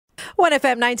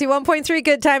1FM 91.3,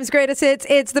 Good Times, Greatest Hits.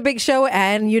 It's the big show,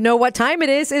 and you know what time it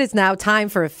is. It is now time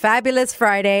for a Fabulous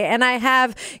Friday, and I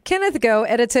have Kenneth Goh,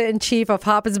 Editor-in-Chief of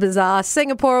Harper's Bazaar,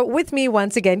 Singapore, with me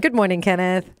once again. Good morning,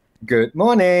 Kenneth. Good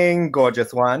morning,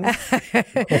 gorgeous one.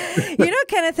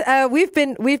 Kenneth, we've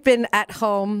been at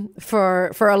home for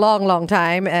a long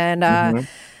time, and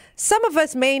some of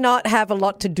us may not have a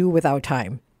lot to do with our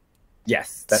time.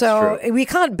 Yes, that's true. So we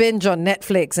can't binge on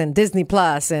Netflix and Disney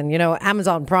Plus and,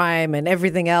 Amazon Prime and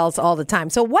everything else all the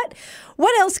time. So what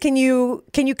else can you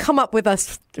come up with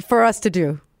for us to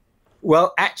do?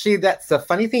 Well, actually, that's a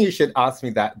funny thing you should ask me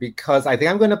that, because I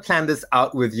think I'm going to plan this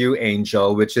out with you,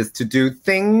 Angel, which is to do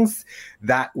things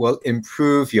that will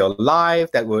improve your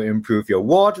life, that will improve your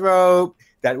wardrobe,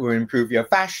 that will improve your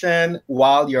fashion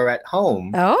while you're at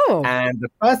home. Oh. And the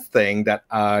first thing that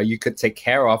you could take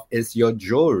care of is your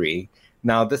jewelry.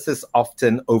 Now, this is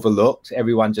often overlooked.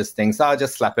 Everyone just thinks, I'll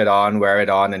just slap it on, wear it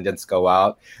on, and just go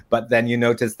out. But then you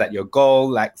notice that your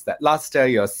gold lacks that luster,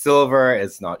 your silver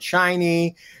is not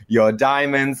shiny, your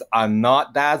diamonds are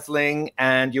not dazzling,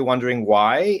 and you're wondering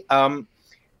why.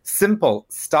 Simple.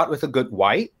 Start with a good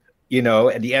wipe.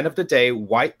 At the end of the day,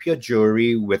 wipe your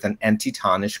jewelry with an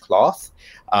anti-tarnish cloth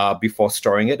before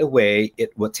storing it away.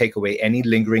 It will take away any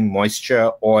lingering moisture,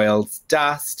 oils,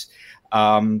 dust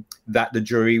that the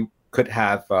jewelry could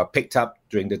have picked up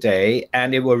during the day,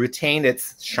 and it will retain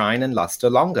its shine and luster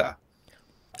longer.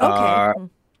 Okay.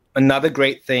 Another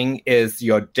great thing is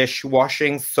your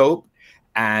dishwashing soap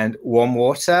and warm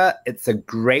water. It's a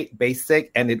great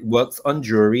basic, and it works on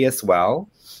jewelry as well.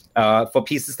 For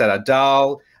pieces that are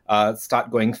dull,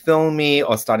 start going filmy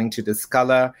or starting to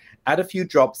discolor, add a few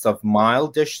drops of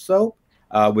mild dish soap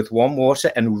with warm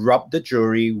water and rub the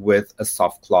jewelry with a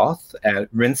soft cloth.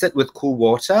 Rinse it with cool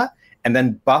water and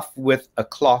then buff with a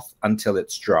cloth until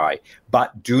it's dry.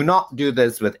 But do not do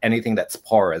this with anything that's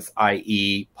porous,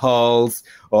 i.e. pearls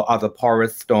or other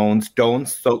porous stones. Don't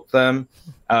soak them.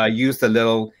 Use a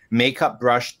little makeup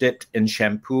brush dipped in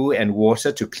shampoo and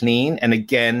water to clean. And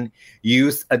again,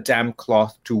 use a damp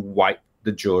cloth to wipe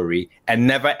the jewelry, and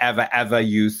never, ever, ever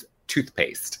use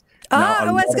toothpaste.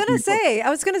 I was gonna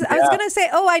say,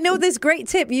 I know this great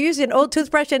tip. You use an old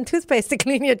toothbrush and toothpaste to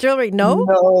clean your jewelry.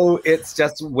 No, it's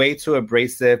just way too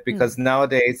abrasive, because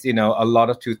nowadays, a lot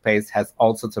of toothpaste has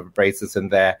all sorts of abrasives in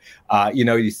there.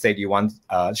 You say you want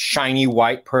shiny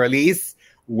white pearlies.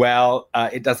 Well,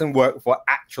 it doesn't work for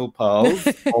actual pearls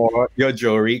or your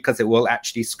jewelry, because it will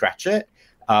actually scratch it.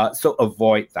 So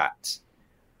avoid that.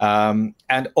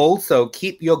 And also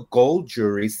keep your gold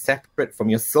jewelry separate from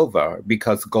your silver,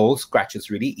 because gold scratches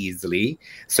really easily.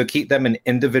 So keep them in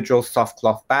individual soft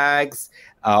cloth bags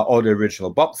or the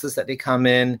original boxes that they come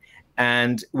in.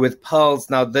 And with pearls,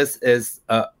 now this is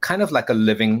kind of like a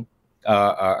living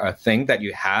thing that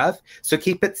you have. So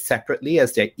keep it separately,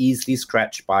 as they're easily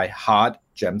scratched by hard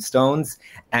gemstones,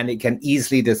 and it can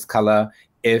easily discolor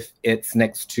if it's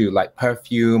next to like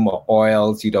perfume or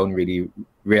oils. You don't really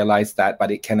realize that, but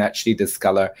it can actually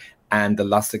discolor and the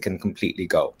luster can completely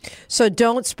go. So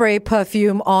don't spray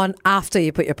perfume on after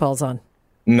you put your pearls on.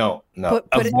 No.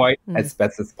 Avoid as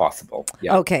best as possible.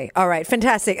 Yeah. Okay. All right.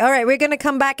 Fantastic. All right. We're going to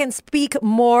come back and speak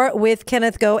more with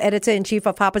Kenneth Goh, Editor-in-Chief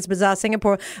of Harper's Bazaar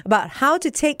Singapore, about how to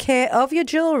take care of your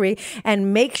jewelry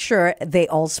and make sure they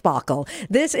all sparkle.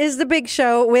 This is The Big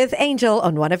Show with Angel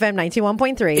on 1FM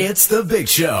 91.3. It's The Big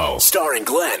Show, starring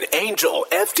Glenn, Angel,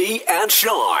 FD, and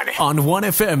Sean on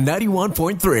 1FM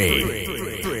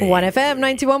 91.3. 1FM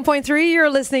 91.3. You're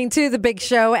listening to The Big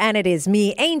Show, and it is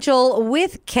me, Angel,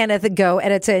 with Kenneth Goh,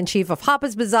 Editor-in-Chief of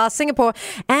Harper's Bazaar Singapore.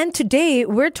 And today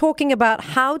we're talking about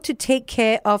how to take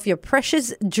care of your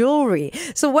precious jewelry.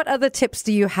 So what other tips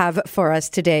do you have for us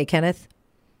today, Kenneth?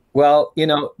 Well,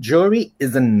 jewelry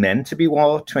isn't meant to be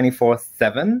worn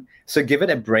 24/7. So give it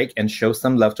a break and show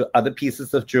some love to other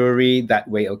pieces of jewelry. That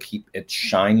way it'll keep its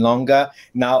shine longer.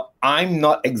 Now, I'm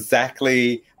not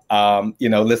exactly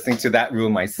listening to that rule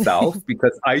myself,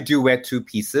 because I do wear two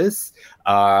pieces,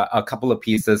 a couple of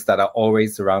pieces that are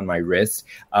always around my wrist.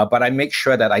 But I make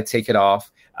sure that I take it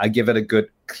off. I give it a good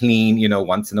clean,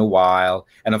 once in a while.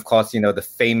 And of course, the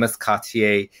famous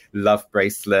Cartier love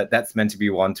bracelet, that's meant to be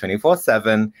worn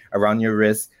 24/7 around your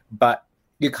wrist. But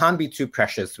you can't be too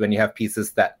precious when you have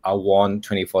pieces that are worn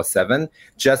 24/7.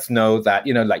 Just know that,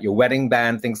 like your wedding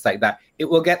band, things like that, it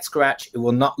will get scratched. It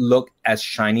will not look as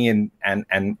shiny and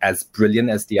as brilliant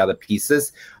as the other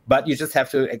pieces. But you just have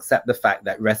to accept the fact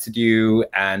that residue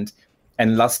and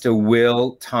luster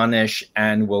will tarnish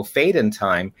and will fade in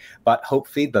time. But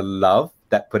hopefully the love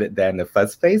that put it there in the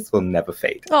first place will never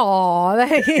fade. Oh,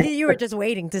 you were just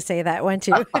waiting to say that, weren't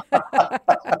you?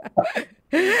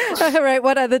 All right.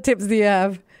 What other tips do you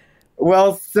have?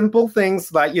 Well, simple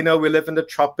things like, we live in the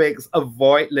tropics.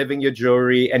 Avoid leaving your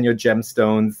jewelry and your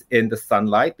gemstones in the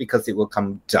sunlight because it will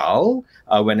come dull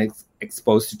when it's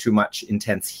exposed to too much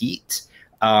intense heat.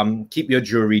 Keep your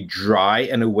jewelry dry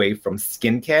and away from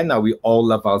skincare. Now, we all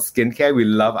love our skincare. We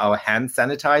love our hand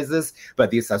sanitizers,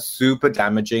 but these are super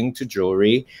damaging to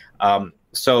jewelry.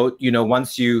 So,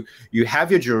 once you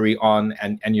have your jewelry on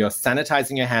and you're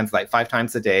sanitizing your hands like 5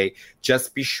 times a day,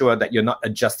 just be sure that you're not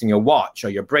adjusting your watch or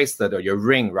your bracelet or your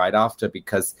ring right after,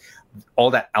 because all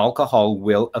that alcohol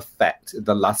will affect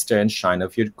the luster and shine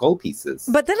of your gold pieces.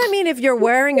 But then, if you're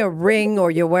wearing a ring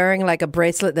or you're wearing like a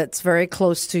bracelet that's very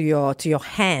close to your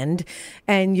hand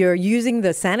and you're using the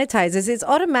sanitizers, it's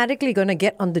automatically going to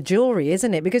get on the jewelry,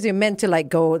 isn't it? Because you're meant to like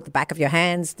go at the back of your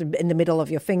hands, in the middle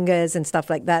of your fingers and stuff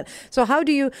like that. So how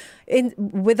do you,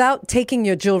 without taking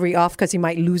your jewelry off because you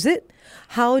might lose it,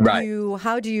 how do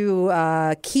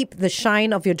you keep the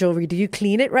shine of your jewelry? Do you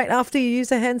clean it right after you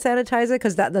use a hand sanitizer?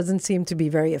 Because that doesn't seem to be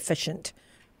very efficient.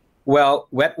 Well,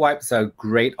 wet wipes are a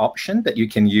great option that you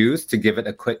can use to give it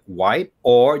a quick wipe,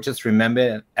 or just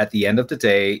remember at the end of the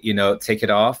day, take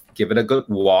it off, give it a good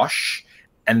wash,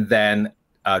 and then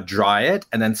dry it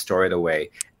and then store it away.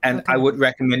 And I would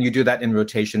recommend you do that in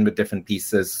rotation with different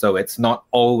pieces, so it's not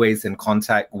always in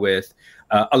contact with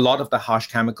a lot of the harsh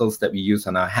chemicals that we use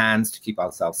on our hands to keep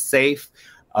ourselves safe.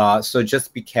 So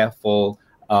just be careful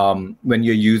when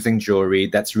you're using jewelry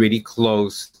that's really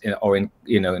close or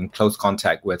in close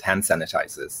contact with hand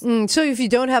sanitizers. So if you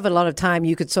don't have a lot of time,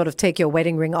 you could sort of take your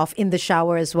wedding ring off in the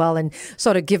shower as well and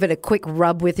sort of give it a quick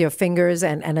rub with your fingers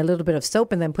and a little bit of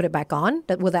soap and then put it back on.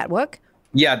 Will that work?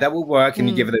 Yeah, that will work. And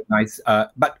you give it a nice,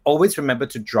 but always remember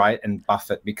to dry it and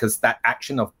buff it, because that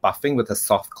action of buffing with a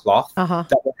soft cloth,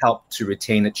 that will help to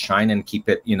retain its shine and keep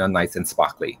it, nice and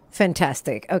sparkly.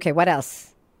 Fantastic. Okay, what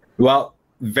else? Well,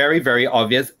 very, very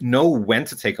obvious. Know when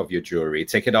to take off your jewelry.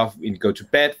 Take it off when you go to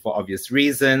bed for obvious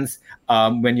reasons.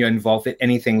 When you're involved in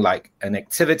anything like an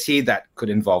activity that could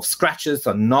involve scratches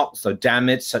or knocks or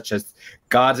damage, such as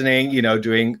gardening,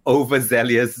 doing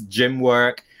overzealous gym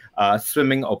work,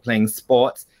 swimming or playing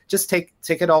sports, just take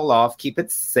it all off, keep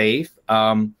it safe,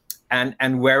 and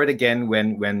wear it again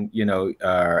when you're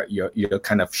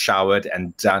kind of showered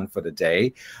and done for the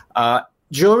day.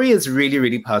 Jewelry is really,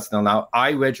 really personal. Now,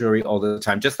 I wear jewelry all the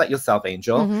time, just like yourself,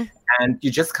 Angel, and you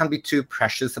just can't be too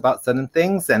precious about certain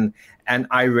things. And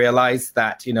I realized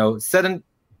that, certain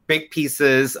big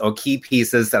pieces or key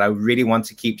pieces that I really want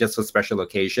to keep just for special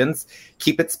occasions,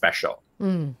 keep it special.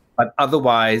 But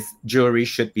otherwise, jewelry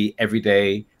should be every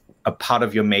day a part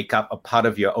of your makeup, a part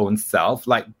of your own self,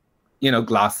 like,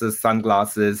 glasses,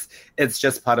 sunglasses. It's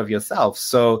just part of yourself.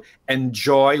 So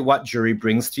enjoy what jewelry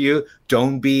brings to you.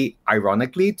 Don't be,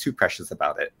 ironically, too precious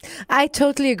about it. I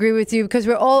totally agree with you, because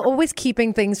we're always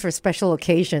keeping things for special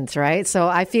occasions, right? So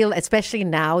I feel, especially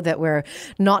now that we're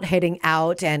not heading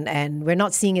out and we're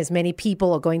not seeing as many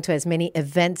people or going to as many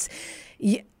events,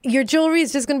 your jewelry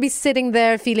is just going to be sitting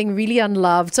there feeling really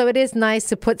unloved. So it is nice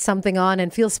to put something on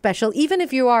and feel special, even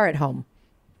if you are at home.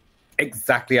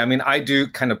 Exactly. I do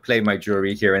kind of play my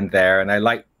jewelry here and there, and I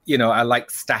like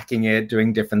stacking it,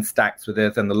 doing different stacks with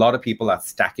it. And a lot of people are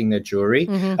stacking their jewelry.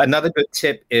 Another good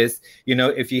tip is,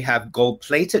 if you have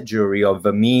gold-plated jewelry or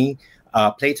vermeil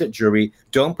plated jewelry,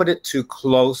 don't put it too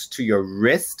close to your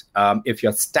wrist. If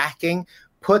you're stacking,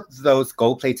 put those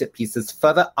gold-plated pieces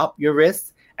further up your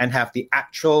wrist and have the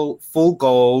actual full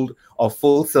gold or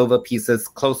full silver pieces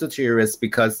closer to your wrist,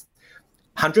 because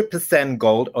 100%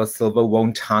 gold or silver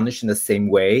won't tarnish in the same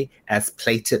way as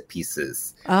plated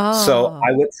pieces. So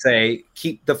I would say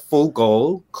keep the full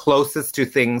gold closest to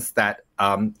things that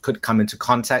could come into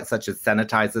contact, such as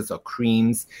sanitizers or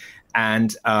creams,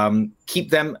 and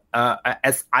keep them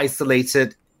as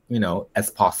isolated, as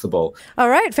possible. All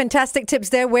right. Fantastic tips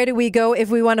there. Where do we go if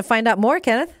we want to find out more,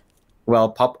 Kenneth? Well,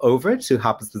 pop over to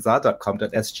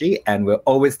harpersbazaar.com.sg, and we're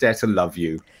always there to love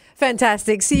you.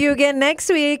 Fantastic. See you again next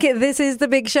week. This is The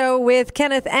Big Show with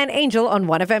Kenneth and Angel on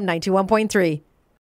 1FM 91.3.